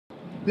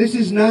This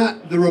is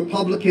not the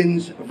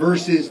Republicans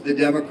versus the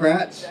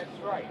Democrats.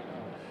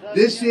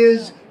 This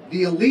is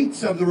the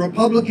elites of the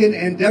Republican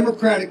and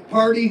Democratic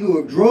Party who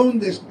have driven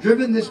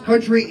this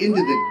country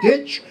into the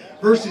ditch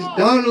versus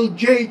Donald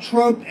J.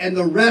 Trump and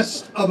the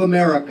rest of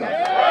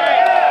America.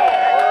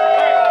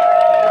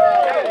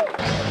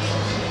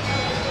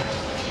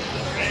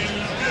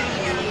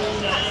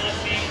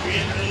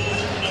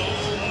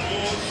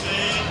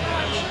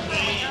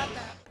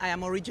 I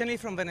am originally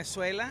from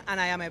Venezuela,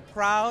 and I am a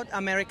proud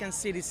American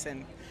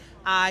citizen.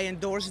 I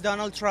endorse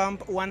Donald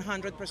Trump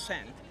 100%.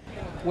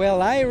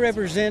 Well, I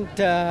represent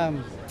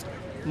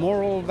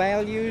moral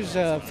values,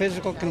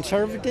 physical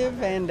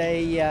conservative, and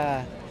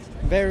a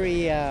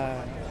very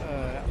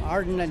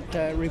ardent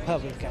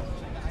Republican.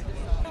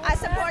 I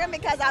support him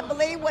because I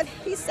believe what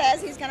he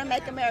says he's going to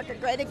make America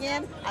great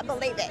again. I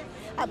believe it.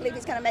 I believe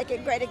he's going to make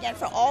it great again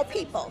for all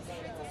people.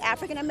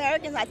 African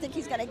Americans, I think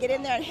he's going to get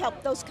in there and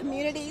help those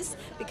communities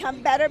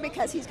become better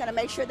because he's going to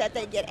make sure that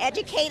they get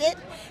educated,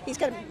 he's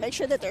going to make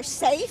sure that they're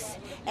safe,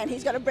 and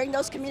he's going to bring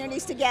those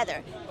communities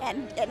together.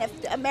 And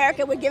if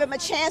America would give him a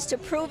chance to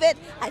prove it,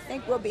 I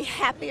think we'll be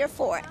happier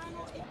for it.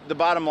 The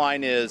bottom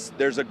line is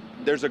there's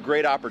a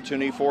great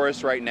opportunity for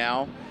us right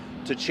now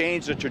to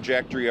change the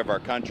trajectory of our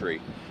country.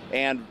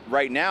 And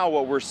right now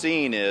what we're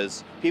seeing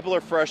is people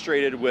are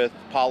frustrated with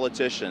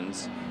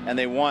politicians and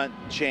they want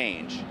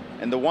change.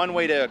 And the one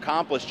way to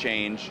accomplish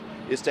change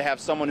is to have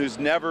someone who's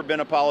never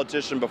been a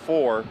politician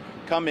before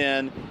come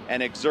in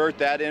and exert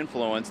that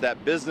influence,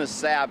 that business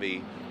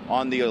savvy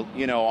on the,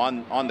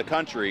 on the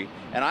country.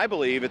 And I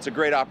believe it's a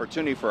great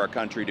opportunity for our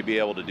country to be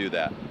able to do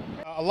that.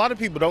 A lot of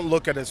people don't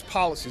look at his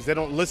policies. They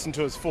don't listen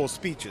to his full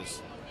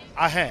speeches.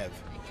 I have.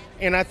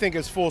 And I think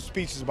his full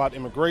speeches about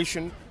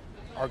immigration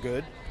are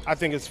good. I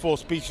think his full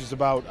speeches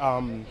about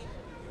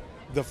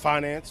the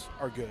finance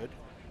are good.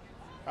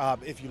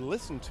 If you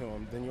listen to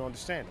him, then you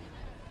understand him.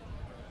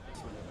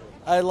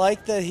 I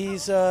like that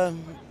he's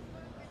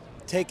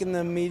taken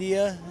the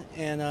media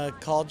and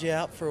called you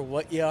out for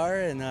what you are,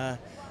 and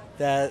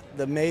that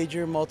the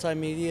major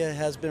multimedia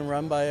has been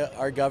run by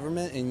our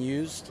government and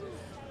used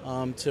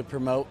to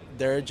promote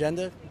their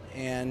agenda.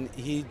 And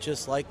he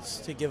just likes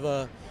to give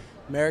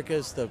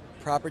Americans the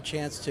proper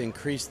chance to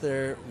increase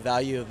their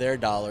value of their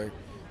dollar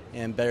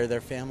and better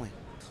their family.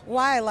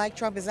 Why I like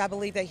Trump is I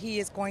believe that he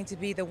is going to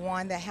be the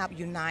one that help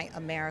unite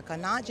America,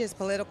 not just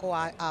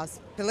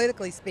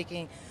politically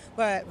speaking,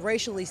 but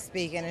racially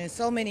speaking, and in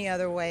so many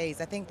other ways.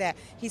 I think that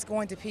he's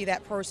going to be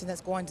that person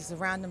that's going to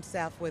surround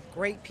himself with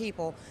great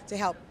people to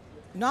help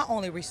not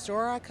only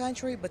restore our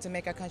country, but to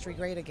make our country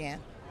great again.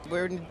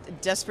 We're in a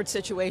desperate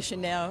situation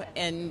now,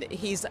 and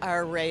he's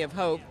our ray of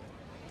hope.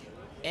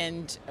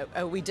 And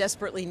we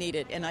desperately need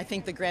it. And I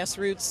think the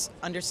grassroots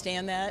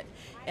understand that,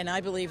 and I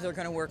believe they're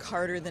going to work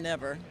harder than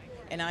ever.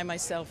 And I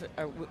myself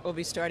will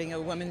be starting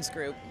a women's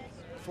group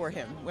for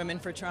him, Women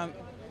for Trump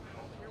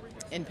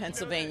in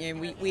Pennsylvania.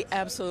 And we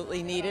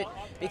absolutely need it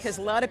because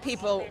a lot of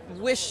people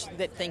wish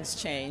that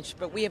things change,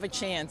 but we have a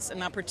chance,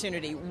 an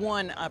opportunity,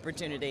 one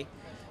opportunity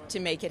to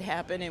make it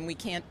happen, and we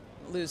can't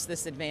lose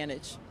this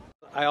advantage.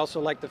 I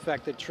also like the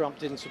fact that Trump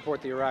didn't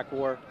support the Iraq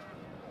War.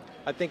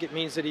 I think it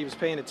means that he was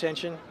paying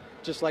attention,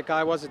 just like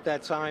I was at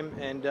that time.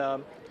 And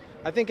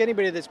I think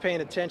anybody that's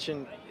paying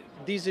attention,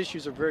 these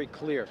issues are very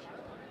clear.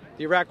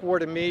 The Iraq War,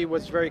 to me,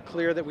 was very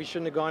clear that we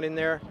shouldn't have gone in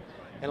there.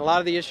 And a lot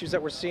of the issues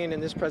that we're seeing in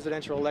this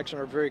presidential election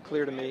are very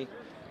clear to me.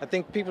 I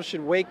think people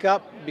should wake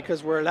up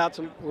because we're about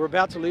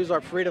to lose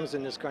our freedoms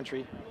in this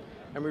country.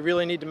 And we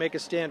really need to make a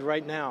stand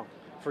right now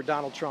for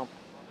Donald Trump.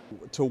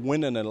 To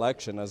win an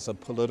election as a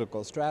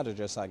political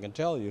strategist, I can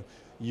tell you,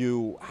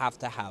 you have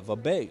to have a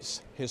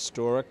base.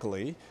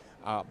 Historically,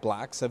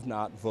 blacks have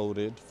not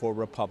voted for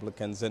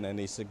Republicans in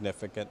any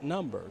significant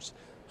numbers.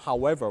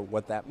 However,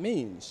 what that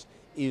means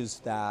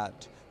is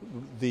that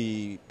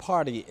the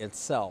party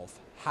itself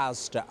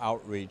has to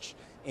outreach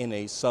in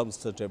a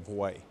substantive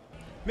way.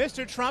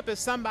 Mr. Trump is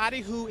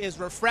somebody who is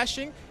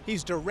refreshing,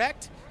 he's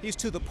direct, he's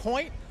to the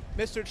point.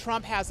 Mr.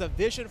 Trump has a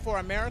vision for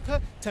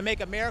America to make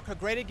America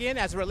great again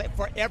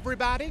for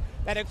everybody.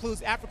 That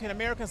includes African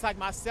Americans like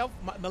myself,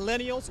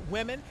 millennials,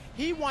 women.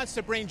 He wants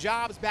to bring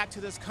jobs back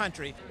to this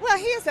country. Well,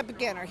 he is a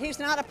beginner. He's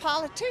not a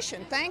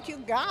politician. Thank you,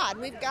 God.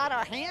 We've got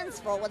our hands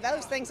full with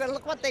those things, and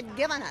look what they've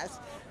given us.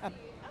 A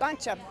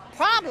bunch of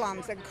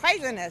problems and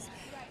craziness.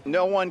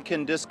 No one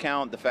can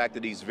discount the fact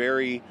that he's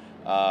very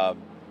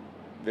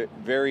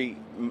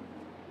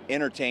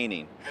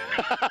entertaining,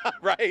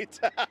 right?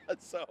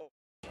 So.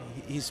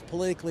 He's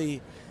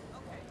politically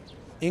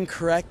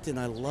incorrect, and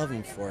I love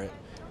him for it,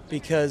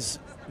 because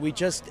we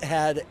just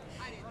had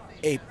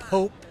a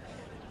Pope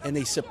and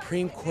a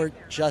Supreme Court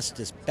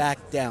justice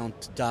back down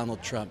to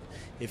Donald Trump.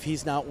 If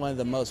he's not one of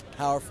the most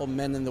powerful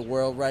men in the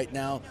world right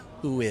now,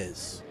 who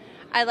is?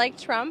 I like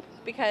Trump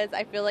because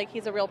I feel like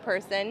he's a real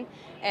person,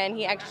 and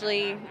he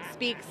actually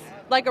speaks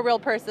like a real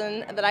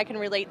person that I can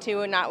relate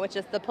to, and not with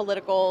just the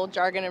political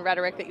jargon and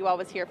rhetoric that you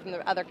always hear from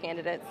the other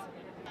candidates.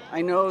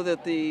 I know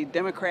that the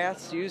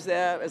Democrats use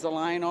that as a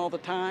line all the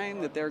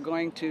time, that they're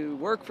going to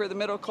work for the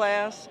middle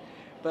class,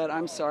 but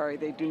I'm sorry,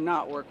 they do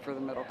not work for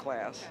the middle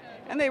class.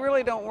 And they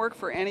really don't work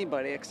for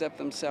anybody except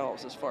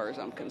themselves, as far as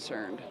I'm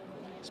concerned,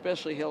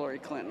 especially Hillary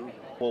Clinton.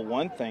 Well,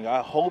 one thing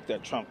I hope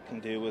that Trump can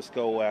do is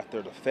go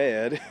after the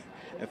Fed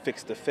and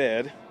fix the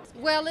Fed.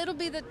 Well, it'll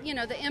be the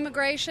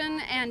immigration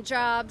and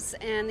jobs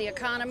and the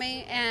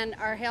economy and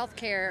our health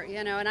care,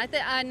 and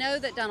I know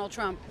that Donald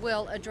Trump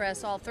will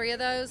address all three of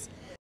those.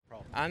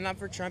 I'm not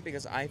for Trump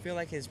because I feel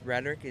like his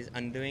rhetoric is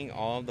undoing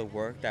all of the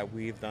work that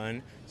we've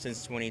done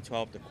since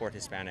 2012 to court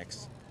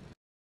Hispanics.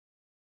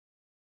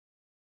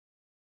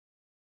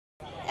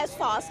 That's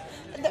false.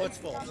 What's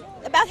false?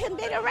 About him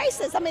being a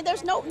racist. I mean,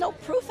 there's no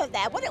proof of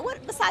that.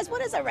 Besides,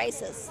 what is a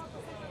racist?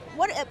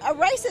 A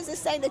racist is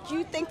saying that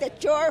you think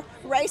that your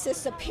race is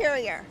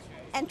superior.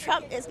 And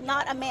Trump is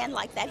not a man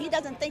like that. He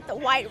doesn't think the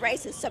white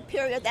race is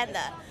superior than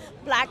the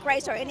black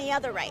race or any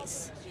other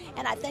race.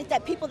 And I think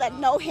that people that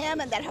know him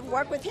and that have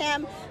worked with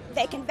him,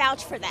 they can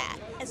vouch for that.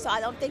 And so I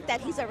don't think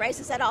that he's a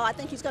racist at all. I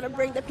think he's going to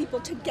bring the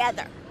people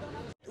together.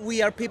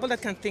 We are people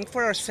that can think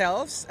for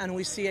ourselves, and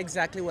we see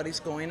exactly what is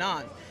going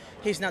on.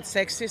 He's not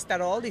sexist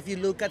at all. If you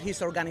look at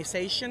his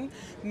organization,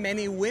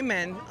 many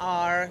women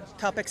are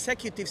top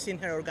executives in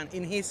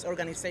his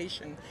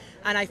organization.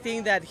 And I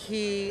think that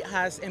he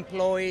has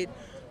employed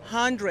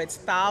hundreds,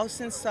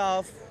 thousands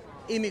of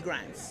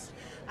immigrants.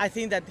 I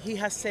think that he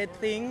has said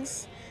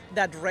things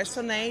that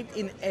resonate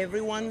in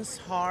everyone's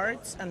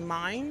hearts and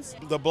minds.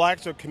 The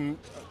blacks are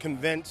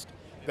convinced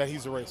that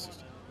he's a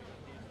racist.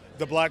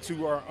 The blacks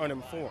who are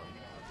uninformed.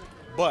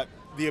 But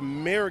the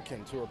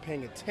Americans who are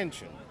paying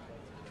attention,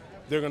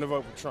 they're going to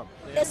vote for Trump.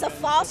 It's a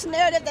false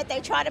narrative that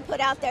they try to put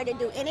out there to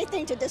do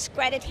anything to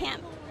discredit him,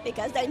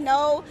 because they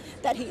know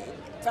that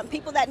from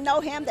people that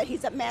know him, that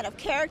he's a man of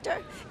character,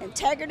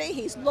 integrity,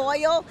 he's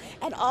loyal,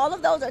 and all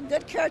of those are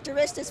good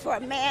characteristics for a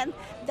man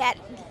that's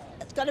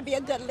going to be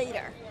a good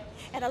leader.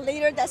 And a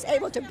leader that's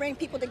able to bring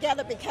people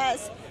together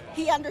because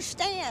he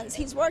understands.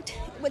 He's worked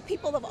with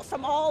people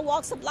from all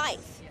walks of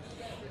life.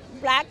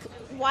 Black,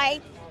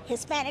 white,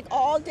 Hispanic,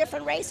 all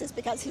different races,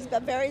 because he's a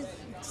very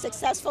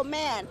successful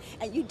man.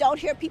 And you don't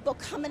hear people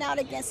coming out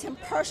against him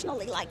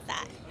personally like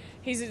that.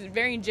 He's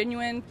very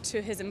genuine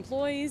to his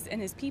employees and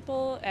his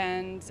people,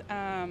 and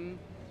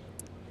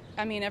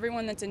I mean,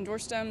 everyone that's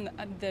endorsed him,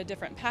 the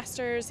different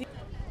pastors.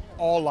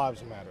 All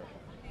lives matter.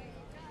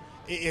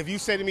 If you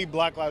say to me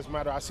Black Lives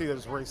Matter, I see that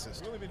as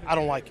racist. I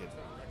don't like it.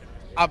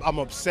 I'm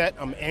upset,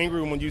 I'm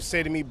angry when you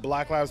say to me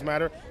Black Lives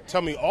Matter.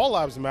 Tell me all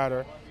lives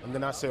matter, and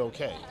then I say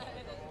okay.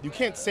 You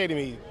can't say to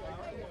me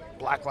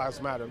Black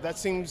Lives Matter. That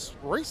seems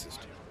racist.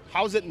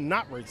 How is it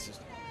not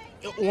racist?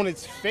 On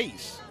its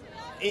face,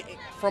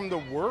 from the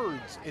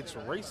words, it's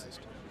racist.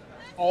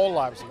 All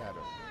lives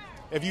matter.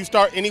 If you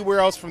start anywhere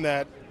else from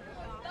that,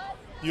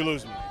 you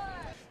lose me.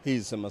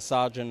 He's a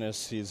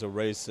misogynist, he's a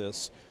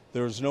racist.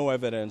 There's no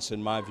evidence,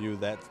 in my view,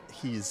 that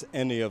he's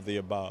any of the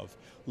above.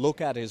 Look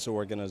at his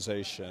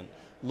organization.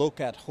 Look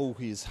at who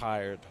he's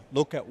hired.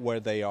 Look at where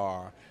they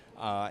are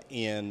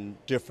in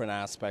different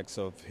aspects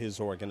of his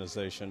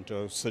organization.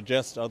 To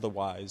suggest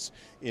otherwise,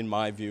 in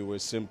my view,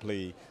 is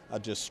simply a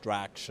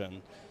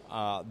distraction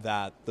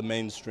that the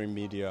mainstream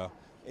media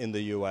in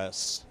the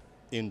U.S.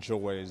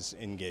 enjoys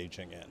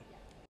engaging in.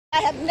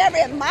 I have never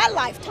in my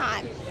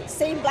lifetime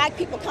seen black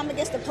people come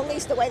against the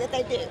police the way that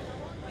they do.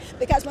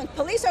 Because when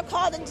police are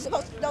called into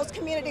those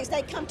communities,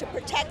 they come to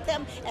protect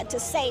them and to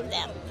save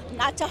them,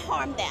 not to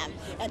harm them.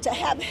 And to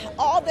have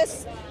all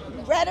this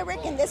rhetoric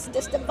and this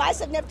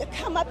divisiveness to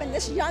come up in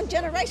this young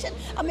generation.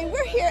 I mean,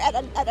 we're here at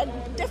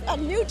a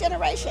new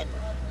generation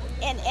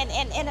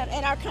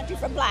in our country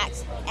for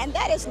blacks. And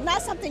that is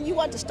not something you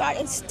want to start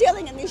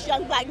instilling in these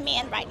young black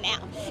men right now,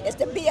 is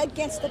to be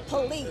against the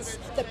police,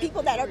 the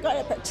people that are going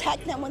to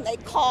protect them when they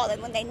call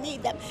and when they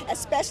need them,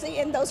 especially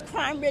in those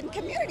crime-ridden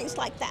communities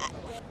like that.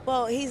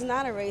 Well, he's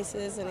not a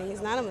racist and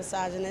he's not a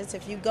misogynist.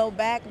 If you go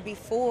back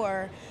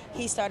before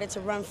he started to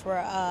run for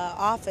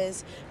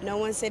office, no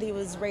one said he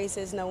was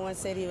racist, no one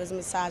said he was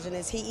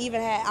misogynist. He even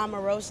had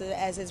Omarosa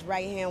as his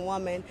right-hand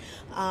woman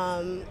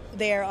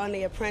there on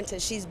The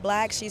Apprentice. She's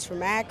black, she's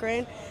from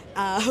Akron,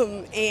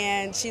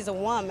 and she's a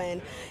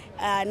woman.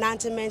 Not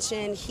to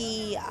mention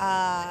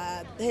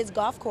his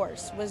golf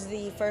course was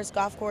the first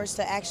golf course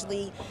to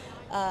actually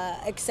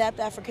accept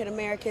African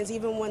Americans.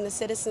 Even when the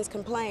citizens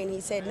complained, he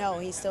said no,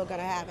 he's still going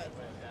to have it.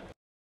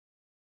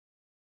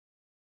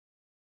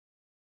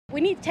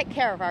 We need to take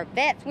care of our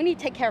vets. We need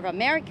to take care of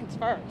Americans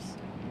first.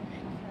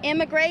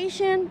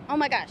 Immigration, oh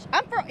my gosh,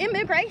 I'm for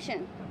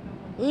immigration,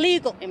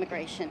 legal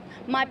immigration.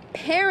 My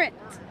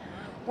parents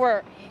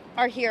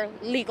are here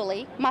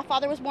legally. My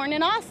father was born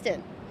in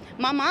Austin.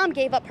 My mom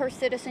gave up her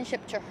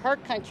citizenship to her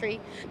country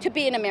to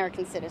be an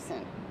American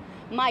citizen.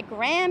 My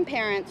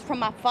grandparents from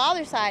my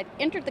father's side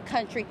entered the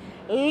country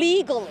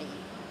legally,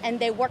 and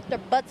they worked their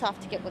butts off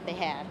to get what they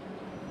had,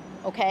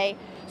 okay?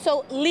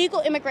 So legal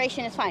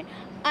immigration is fine.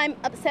 I'm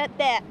upset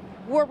that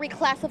we're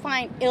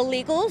reclassifying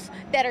illegals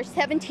that are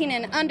 17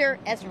 and under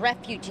as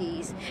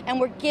refugees, and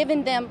we're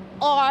giving them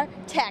our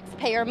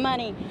taxpayer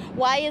money.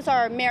 Why is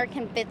our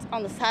American vets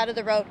on the side of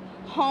the road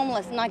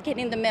homeless, not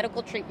getting the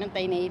medical treatment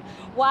they need?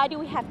 Why do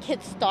we have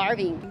kids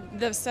starving?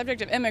 The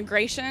subject of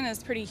immigration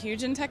is pretty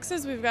huge in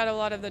Texas. We've got a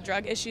lot of the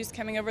drug issues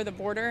coming over the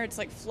border. It's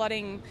like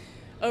flooding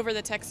over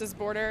the Texas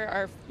border.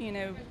 Our,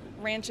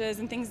 ranches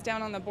and things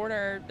down on the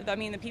border. I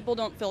mean, the people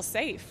don't feel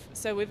safe.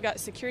 So we've got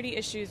security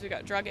issues, we've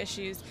got drug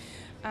issues,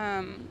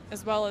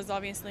 as well as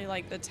obviously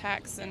like the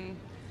tax and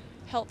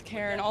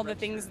healthcare and all the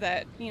things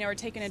that are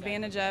taken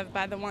advantage of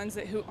by the ones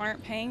who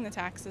aren't paying the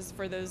taxes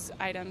for those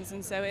items.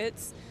 And so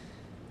it's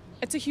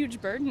a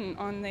huge burden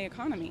on the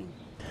economy.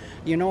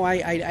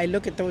 I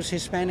look at those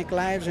Hispanic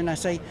lives and I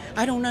say,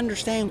 I don't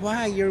understand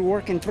why you're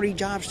working 3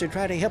 jobs to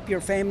try to help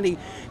your family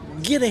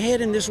get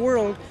ahead in this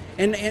world,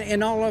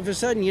 and all of a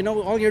sudden,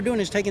 all you're doing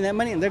is taking that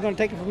money and they're going to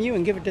take it from you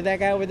and give it to that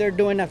guy over there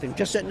doing nothing,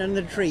 just sitting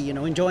under the tree,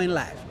 enjoying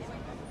life.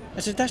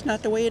 I said, that's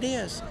not the way it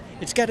is.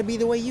 It's got to be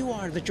the way you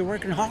are, that you're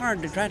working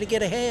hard to try to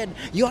get ahead.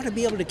 You ought to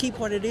be able to keep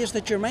what it is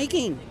that you're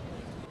making.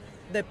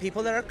 The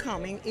people that are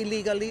coming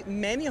illegally,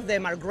 many of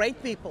them are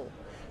great people,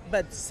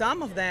 but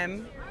some of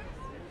them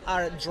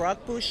are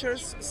drug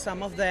pushers,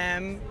 some of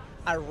them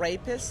are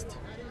rapists,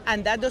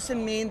 and that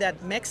doesn't mean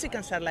that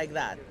Mexicans are like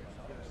that.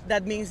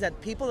 That means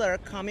that people that are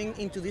coming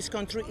into this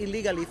country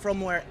illegally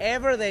from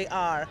wherever they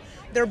are,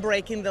 they're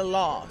breaking the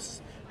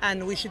laws,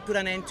 and we should put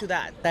an end to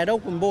that. That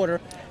open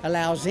border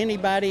allows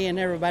anybody and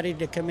everybody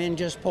to come in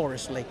just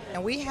porously.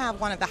 And we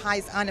have one of the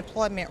highest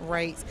unemployment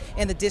rates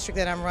in the district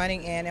that I'm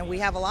running in, and we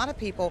have a lot of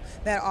people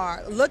that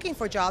are looking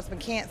for jobs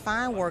but can't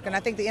find work. And I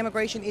think the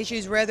immigration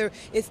issues, whether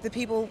it's the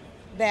people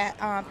that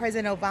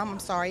President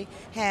Obama,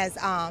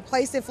 has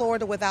placed in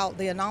Florida without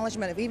the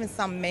acknowledgement of even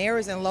some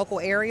mayors in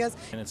local areas.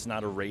 And it's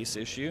not a race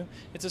issue,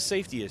 it's a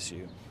safety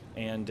issue.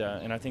 And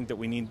I think that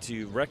we need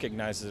to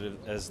recognize it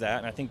as that.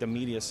 And I think the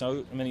media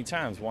so many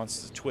times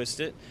wants to twist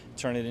it,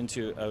 turn it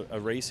into a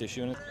race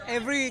issue.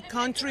 Every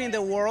country in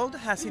the world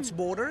has its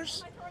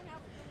borders,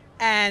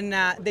 and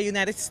the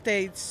United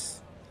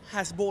States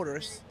has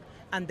borders,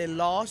 and the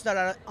laws that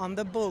are on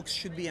the books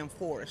should be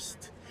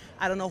enforced.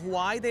 I don't know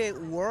why the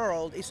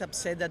world is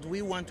upset that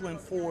we want to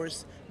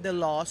enforce the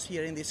laws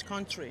here in this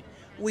country.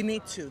 We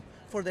need to,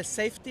 for the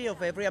safety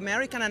of every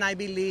American, and I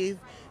believe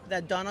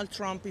that Donald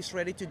Trump is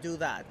ready to do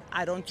that.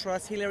 I don't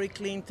trust Hillary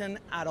Clinton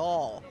at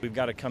all. We've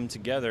got to come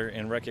together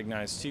and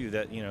recognize, too,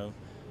 that,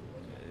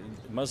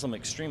 Muslim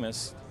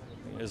extremists,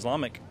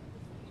 Islamic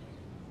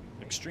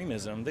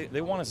extremism,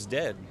 they want us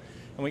dead.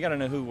 And we got to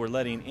know who we're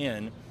letting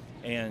in,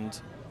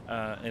 and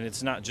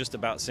it's not just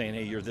about saying,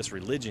 hey, you're this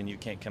religion, you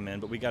can't come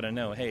in, but we got to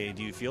know, hey,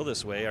 do you feel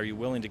this way? Are you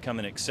willing to come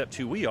and accept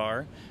who we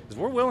are? Because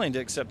we're willing to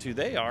accept who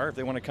they are if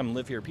they want to come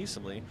live here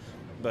peaceably.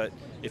 But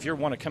if you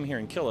want to come here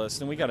and kill us,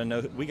 then we got to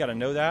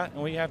know that,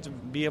 and we have to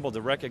be able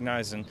to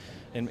recognize and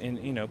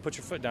put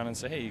your foot down and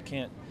say, hey,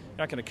 you're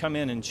not going to come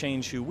in and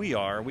change who we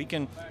are. We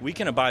can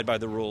abide by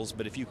the rules,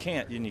 but if you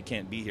can't, then you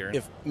can't be here.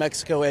 If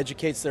Mexico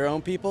educates their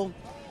own people,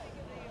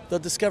 they'll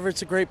discover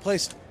it's a great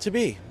place to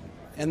be.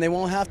 And they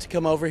won't have to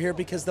come over here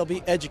because they'll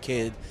be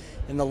educated.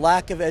 And the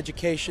lack of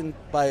education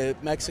by the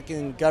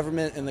Mexican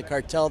government and the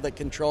cartel that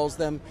controls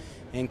them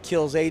and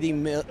kills 80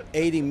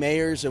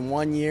 mayors in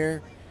 1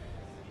 year,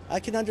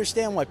 I can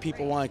understand why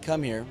people want to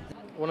come here.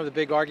 One of the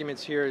big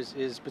arguments here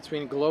is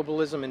between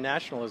globalism and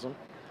nationalism.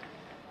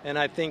 And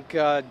I think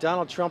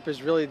Donald Trump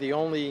is really the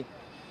only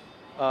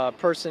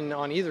person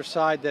on either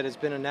side that has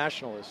been a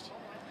nationalist.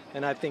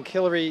 And I think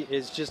Hillary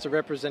is just a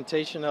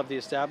representation of the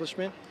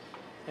establishment.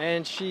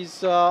 And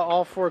she's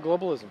all for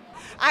globalism.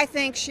 I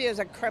think she is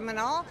a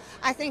criminal.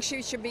 I think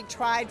she should be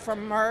tried for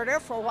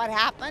murder for what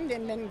happened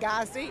in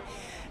Benghazi.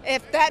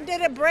 If that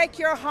didn't break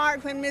your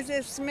heart when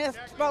Mrs. Smith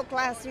spoke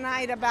last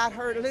night about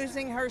her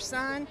losing her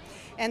son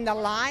and the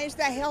lies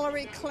that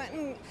Hillary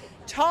Clinton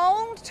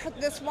told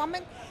this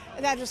woman,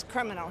 that is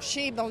criminal.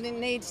 She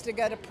needs to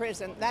go to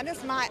prison. That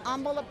is my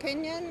humble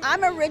opinion.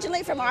 I'm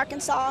originally from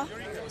Arkansas,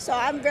 so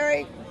I'm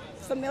very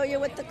familiar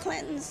with the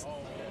Clintons.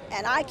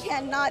 And I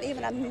cannot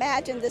even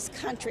imagine this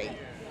country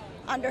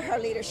under her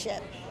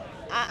leadership.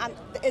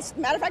 As a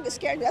matter of fact, it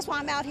scares me. That's why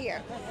I'm out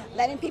here,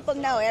 letting people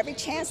know every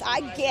chance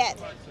I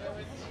get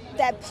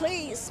that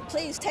please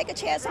take a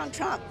chance on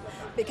Trump,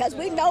 because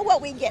we know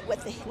what we get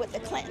with the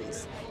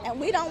Clintons, and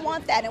we don't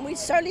want that, and we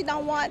certainly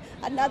don't want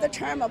another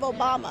term of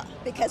Obama,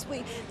 because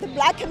the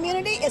black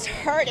community is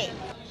hurting.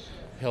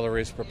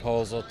 Hillary's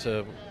proposal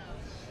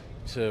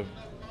to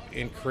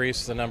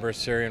increase the number of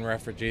Syrian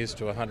refugees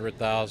to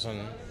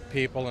 100,000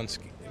 people and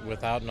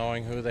without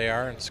knowing who they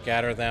are and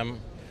scatter them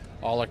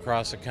all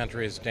across the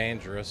country is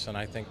dangerous, and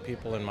I think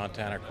people in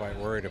Montana are quite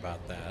worried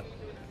about that.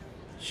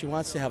 She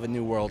wants to have a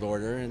new world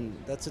order, and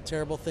that's a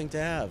terrible thing to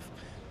have.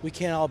 We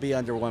can't all be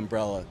under one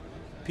umbrella.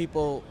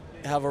 People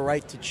have a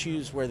right to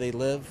choose where they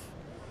live,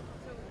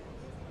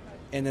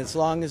 and as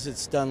long as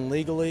it's done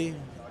legally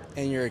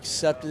and you're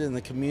accepted in the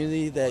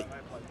community that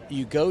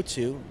you go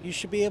to, you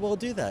should be able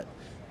to do that.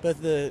 But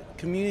if the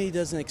community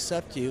doesn't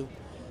accept you,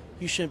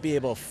 you shouldn't be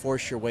able to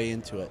force your way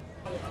into it.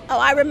 Oh,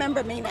 I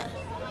remember Mina.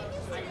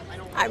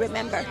 I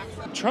remember.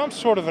 Trump's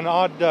sort of an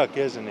odd duck,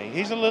 isn't he?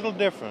 He's a little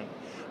different.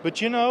 But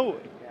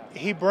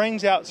he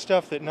brings out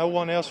stuff that no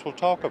one else will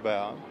talk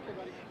about.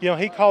 You know,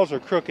 he calls her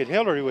Crooked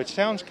Hillary, which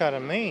sounds kind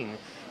of mean,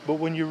 but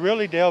when you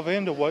really delve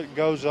into what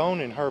goes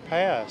on in her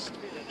past,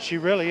 she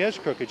really is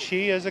crooked.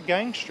 She is a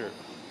gangster.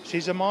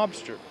 She's a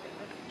mobster.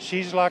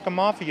 She's like a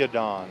mafia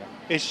don,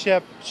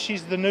 except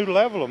she's the new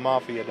level of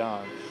mafia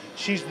don.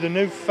 She's the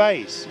new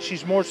face.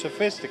 She's more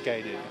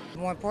sophisticated.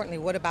 More importantly,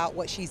 what about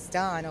what she's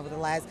done over the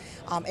last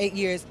 8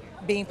 years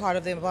being part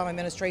of the Obama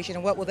administration,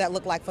 and what will that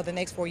look like for the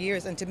next 4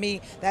 years? And to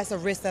me, that's a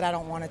risk that I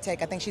don't want to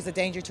take. I think she's a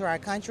danger to our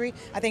country.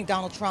 I think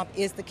Donald Trump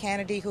is the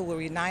candidate who will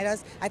unite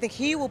us. I think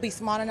he will be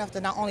smart enough to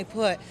not only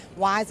put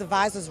wise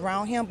advisors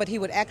around him, but he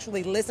would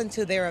actually listen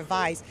to their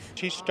advice.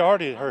 She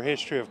started her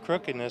history of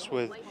crookedness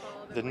with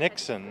the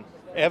Nixon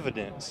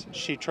evidence.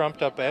 She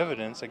trumped up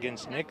evidence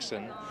against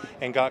Nixon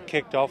and got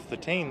kicked off the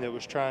team that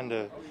was trying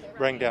to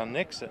bring down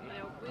Nixon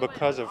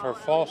because of her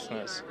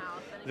falseness.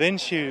 Then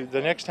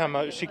the next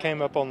time she came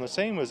up on the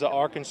scene was the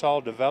Arkansas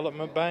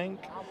Development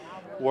Bank,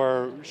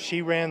 where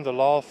she ran the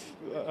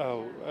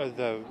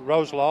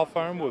Rose Law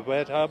Firm with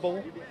Webb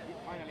Hubbell,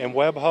 and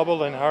Webb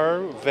Hubbell and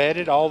her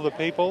vetted all the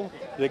people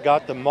that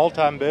got the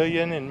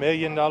multi-billion and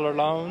million-dollar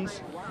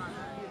loans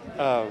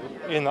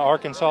in the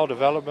Arkansas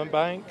Development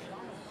Bank.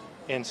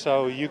 And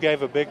so you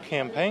gave a big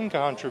campaign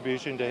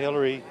contribution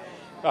to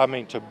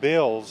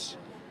Bill's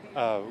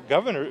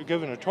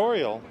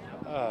gubernatorial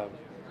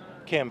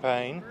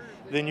campaign.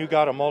 Then you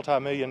got a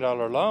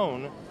multi-million-dollar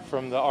loan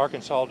from the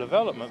Arkansas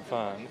Development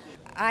Fund.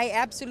 I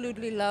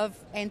absolutely love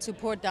and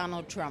support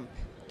Donald Trump.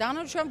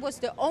 Donald Trump was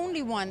the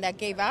only one that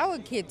gave our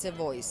kids a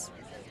voice.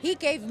 He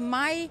gave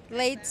my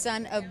late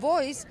son a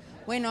voice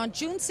when on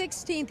June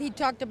 16th he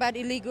talked about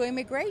illegal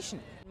immigration.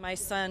 My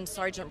son,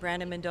 Sergeant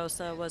Brandon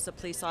Mendoza, was a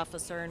police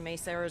officer in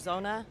Mesa,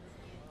 Arizona,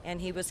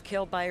 and he was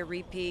killed by a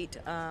repeat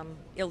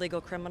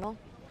illegal criminal.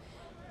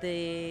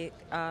 The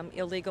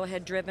illegal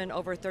had driven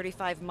over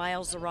 35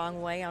 miles the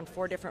wrong way on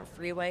 4 different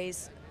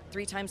freeways,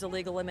 3 times the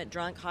legal limit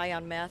drunk, high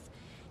on meth,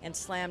 and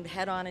slammed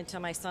head-on into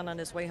my son on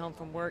his way home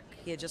from work.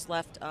 He had just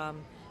left a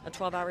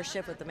 12-hour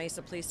shift with the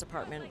Mesa Police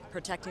Department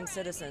protecting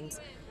citizens,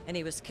 and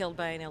he was killed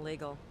by an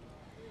illegal.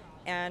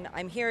 And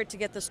I'm here to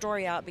get the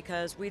story out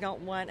because we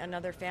don't want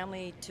another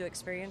family to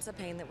experience the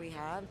pain that we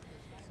have,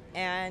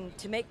 and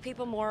to make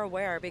people more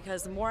aware,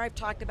 because the more I've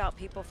talked about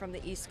people from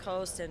the East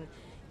Coast and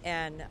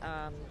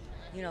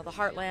the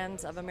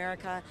heartlands of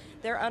America,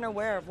 they're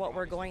unaware of what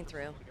we're going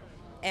through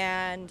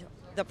and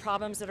the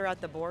problems that are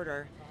at the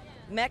border.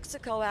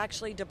 Mexico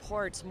actually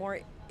deports more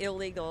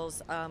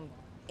illegals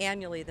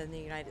annually than the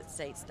United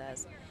States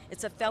does.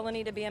 It's a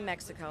felony to be in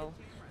Mexico.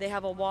 They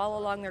have a wall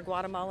along their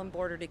Guatemalan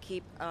border to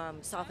keep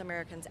South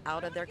Americans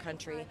out of their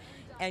country,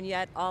 and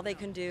yet all they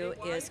can do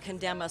is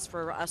condemn us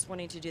for us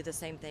wanting to do the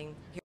same thing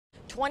here.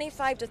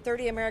 25 to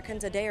 30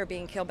 Americans a day are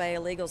being killed by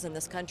illegals in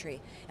this country,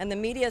 and the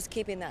media is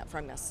keeping that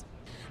from us.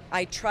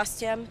 I trust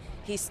him.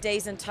 He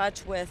stays in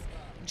touch with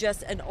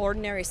just an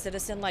ordinary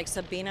citizen like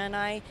Sabina and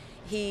I.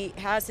 He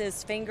has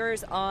his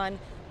fingers on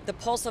the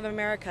pulse of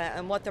America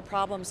and what the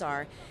problems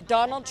are.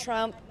 Donald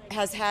Trump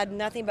has had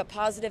nothing but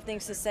positive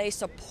things to say,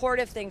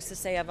 supportive things to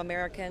say of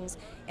Americans,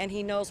 and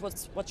he knows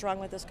what's wrong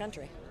with this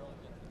country.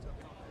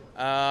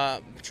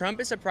 Trump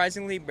is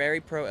surprisingly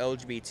very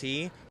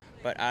pro-LGBT,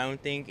 but I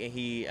don't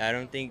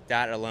think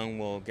that alone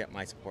will get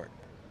my support.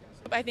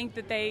 I think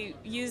that they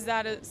use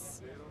that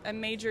as a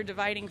major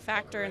dividing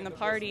factor in the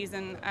parties,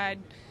 and I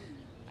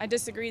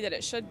disagree that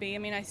it should be. I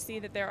mean, I see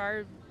that there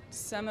are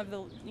some of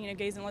the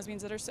gays and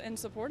lesbians that are in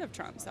support of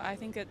Trump, so I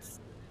think it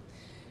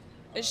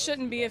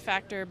shouldn't be a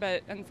factor,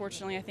 but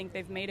unfortunately I think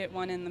they've made it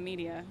one in the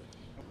media.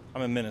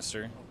 I'm a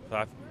minister, so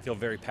I feel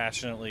very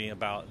passionately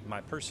about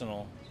my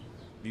personal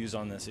views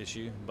on this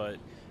issue, but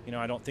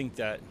I don't think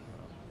that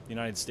the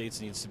United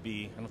States needs to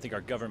be, I don't think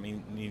our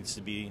government needs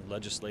to be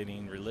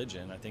legislating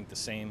religion. I think the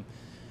same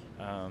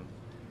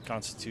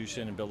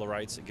Constitution and Bill of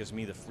Rights that gives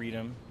me the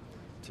freedom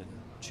to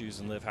choose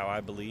and live how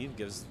I believe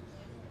gives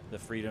the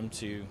freedom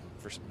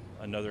for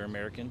another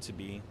American to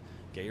be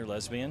gay or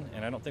lesbian,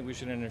 and I don't think we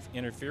should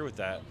interfere with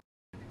that.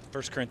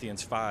 1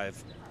 Corinthians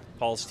 5,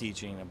 Paul's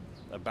teaching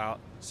about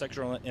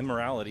sexual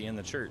immorality in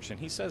the church, and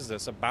he says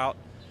this about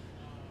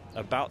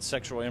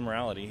sexual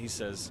immorality. He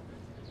says,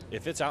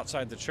 if it's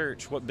outside the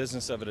church, what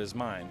business of it is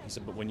mine? He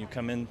said, but when you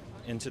come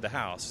into the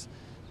house,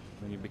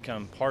 when you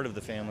become part of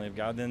the family of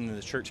God, then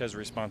the church has a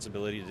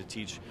responsibility to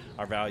teach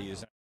our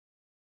values.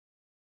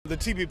 The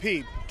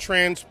TPP,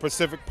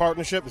 Trans-Pacific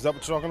Partnership, is that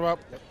what you're talking about?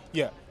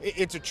 Yeah,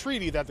 it's a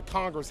treaty that the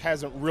Congress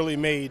hasn't really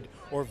made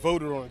or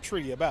voted on a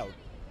treaty about.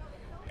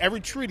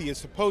 Every treaty is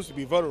supposed to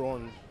be voted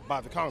on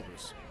by the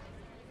Congress.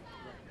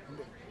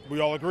 We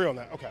all agree on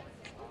that? Okay.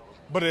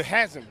 But it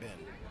hasn't been.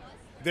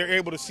 They're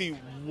able to see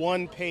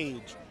one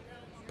page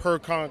per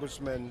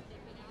congressman,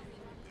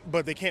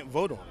 but they can't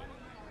vote on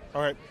it.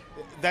 All right?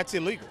 That's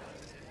illegal.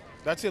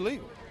 That's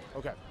illegal.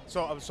 Okay.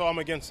 So I'm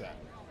against that.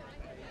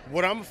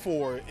 What I'm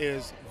for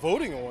is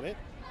voting on it,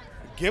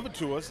 give it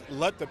to us,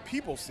 let the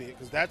people see it,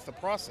 because that's the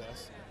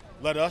process.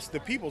 Let us,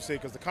 the people, see it,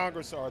 because the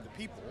Congress are the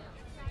people,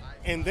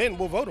 and then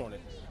we'll vote on it.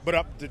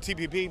 But the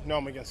TPP, no,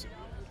 I'm against it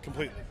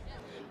completely.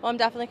 Well, I'm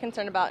definitely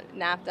concerned about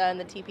NAFTA and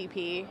the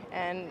TPP,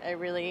 and I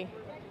really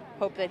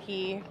hope that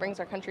he brings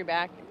our country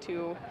back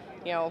to,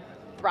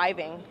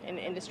 thriving in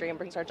industry and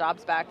brings our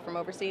jobs back from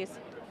overseas.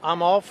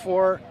 I'm all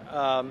for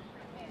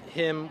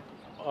him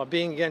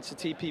being against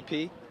the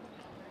TPP.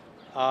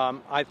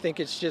 I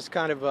think it's just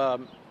kind of a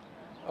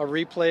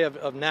replay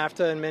of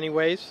NAFTA in many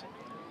ways.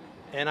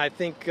 And I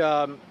think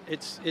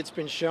it's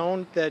been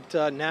shown that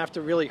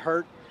NAFTA really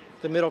hurt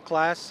the middle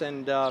class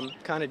and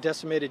kind of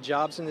decimated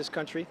jobs in this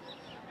country.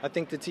 I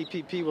think the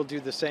TPP will do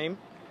the same.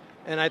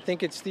 And I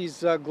think it's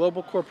these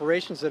global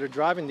corporations that are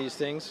driving these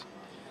things.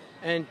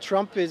 And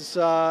Trump is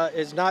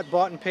not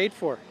bought and paid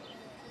for.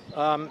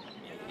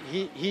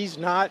 He's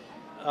not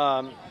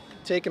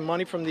taking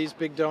money from these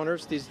big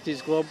donors,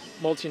 these global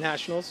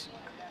multinationals.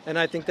 And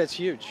I think that's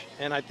huge.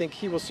 And I think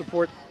he will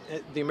support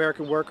the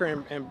American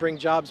worker and bring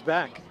jobs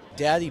back.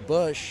 Daddy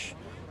Bush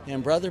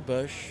and Brother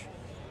Bush,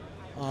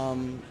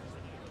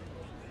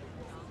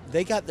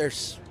 they got their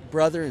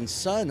brother and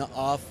son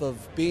off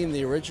of being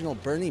the original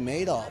Bernie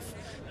Madoff.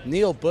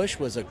 Neil Bush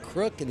was a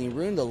crook and he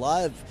ruined a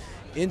lot of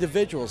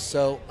individuals,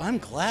 so I'm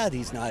glad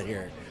he's not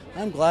here.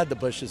 I'm glad the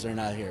Bushes are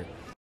not here.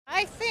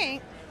 I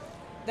think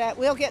that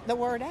we'll get the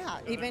word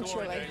out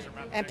eventually,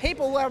 and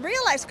people will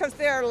realize because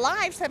their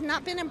lives have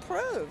not been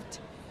improved.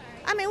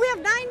 I mean, we have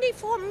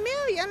 94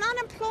 million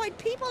unemployed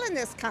people in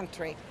this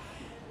country.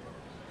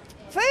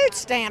 Food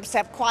stamps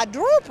have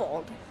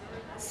quadrupled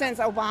since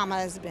Obama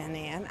has been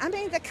in. I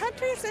mean, the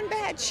country is in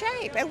bad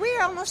shape, and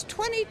we're almost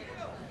 $20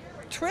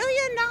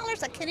 trillion,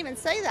 I can't even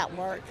say that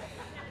word,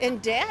 in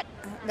debt.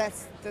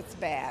 That's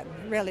bad,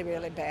 really,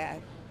 really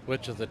bad.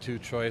 Which of the two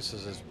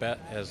choices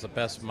has the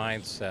best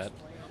mindset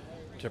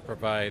to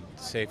provide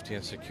safety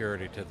and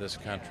security to this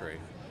country?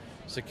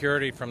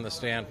 Security from the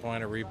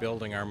standpoint of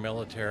rebuilding our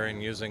military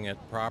and using it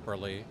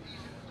properly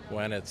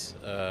when it's,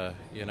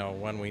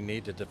 when we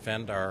need to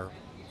defend our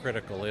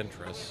critical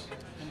interests,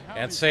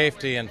 and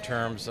safety in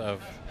terms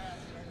of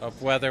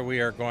whether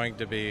we are going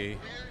to be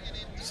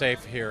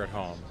safe here at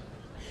home.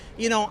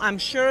 I'm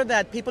sure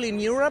that people in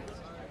Europe,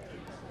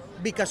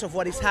 because of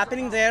what is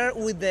happening there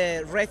with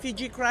the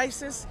refugee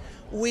crisis,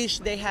 wish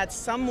they had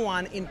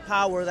someone in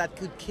power that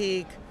could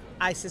kick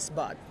ISIS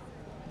butt.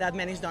 That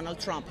man is Donald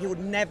Trump. He would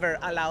never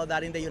allow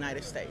that in the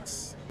United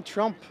States.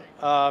 Trump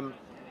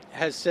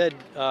has said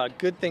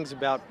good things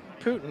about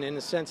Putin in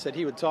the sense that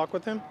he would talk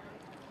with him.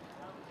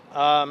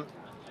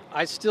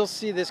 I still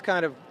see this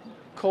kind of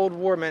Cold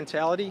War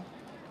mentality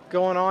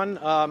going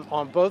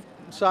on both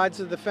sides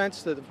of the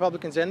fence, the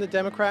Republicans and the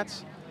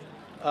Democrats.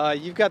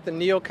 You've got the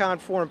neocon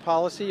foreign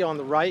policy on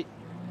the right,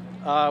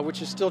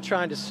 which is still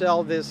trying to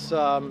sell this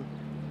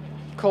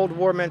Cold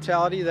War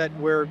mentality that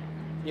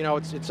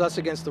it's us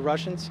against the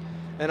Russians.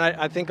 And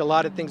I think a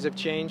lot of things have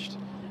changed,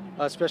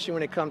 especially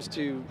when it comes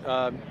to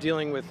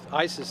dealing with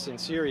ISIS in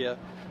Syria.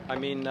 I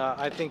mean,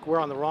 I think we're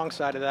on the wrong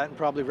side of that, and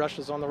probably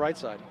Russia's on the right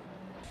side.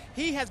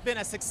 He has been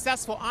a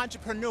successful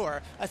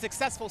entrepreneur, a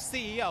successful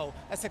CEO,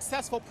 a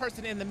successful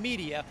person in the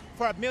media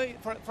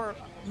for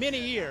many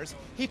years.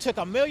 He took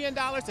 $1 million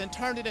and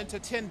turned it into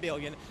 $10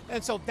 billion.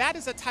 And so that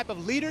is a type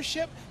of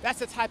leadership, that's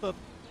the type of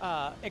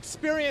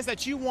experience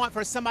that you want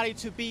for somebody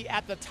to be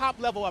at the top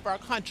level of our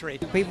country.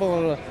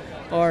 People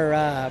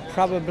are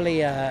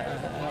probably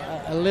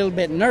a little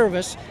bit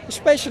nervous,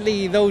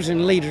 especially those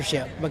in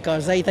leadership,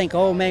 because they think,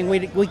 oh man,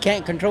 we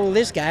can't control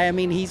this guy. I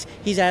mean,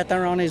 he's out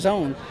there on his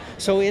own.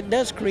 So it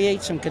does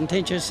create some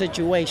contentious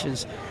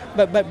situations.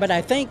 But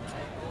I think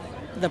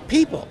the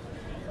people,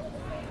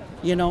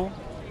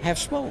 have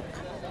spoke,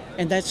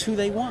 and that's who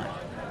they want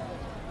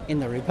in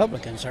the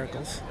Republican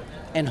circles.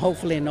 And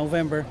hopefully in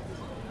November,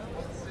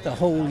 the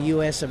whole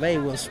U.S. of A.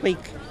 will speak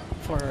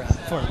for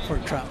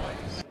Trump.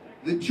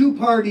 The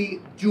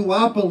two-party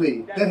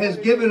duopoly that has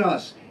given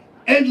us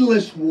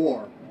endless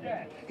war,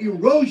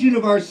 erosion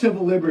of our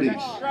civil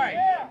liberties,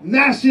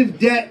 massive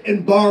debt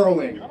and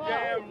borrowing.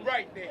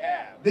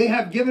 They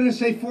have given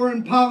us a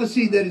foreign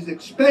policy that is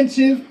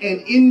expensive and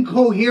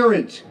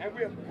incoherent. And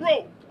we're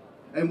broke.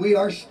 And we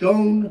are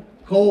stone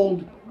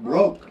cold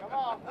broke.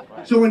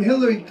 So when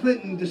Hillary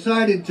Clinton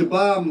decided to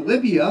bomb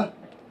Libya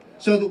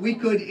so that we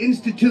could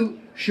institute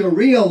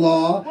Sharia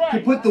law to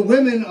put the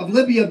women of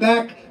Libya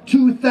back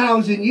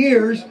 2,000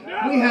 years,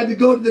 we had to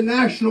go to the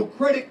national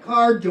credit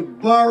card to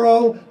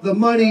borrow the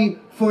money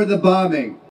for the bombing.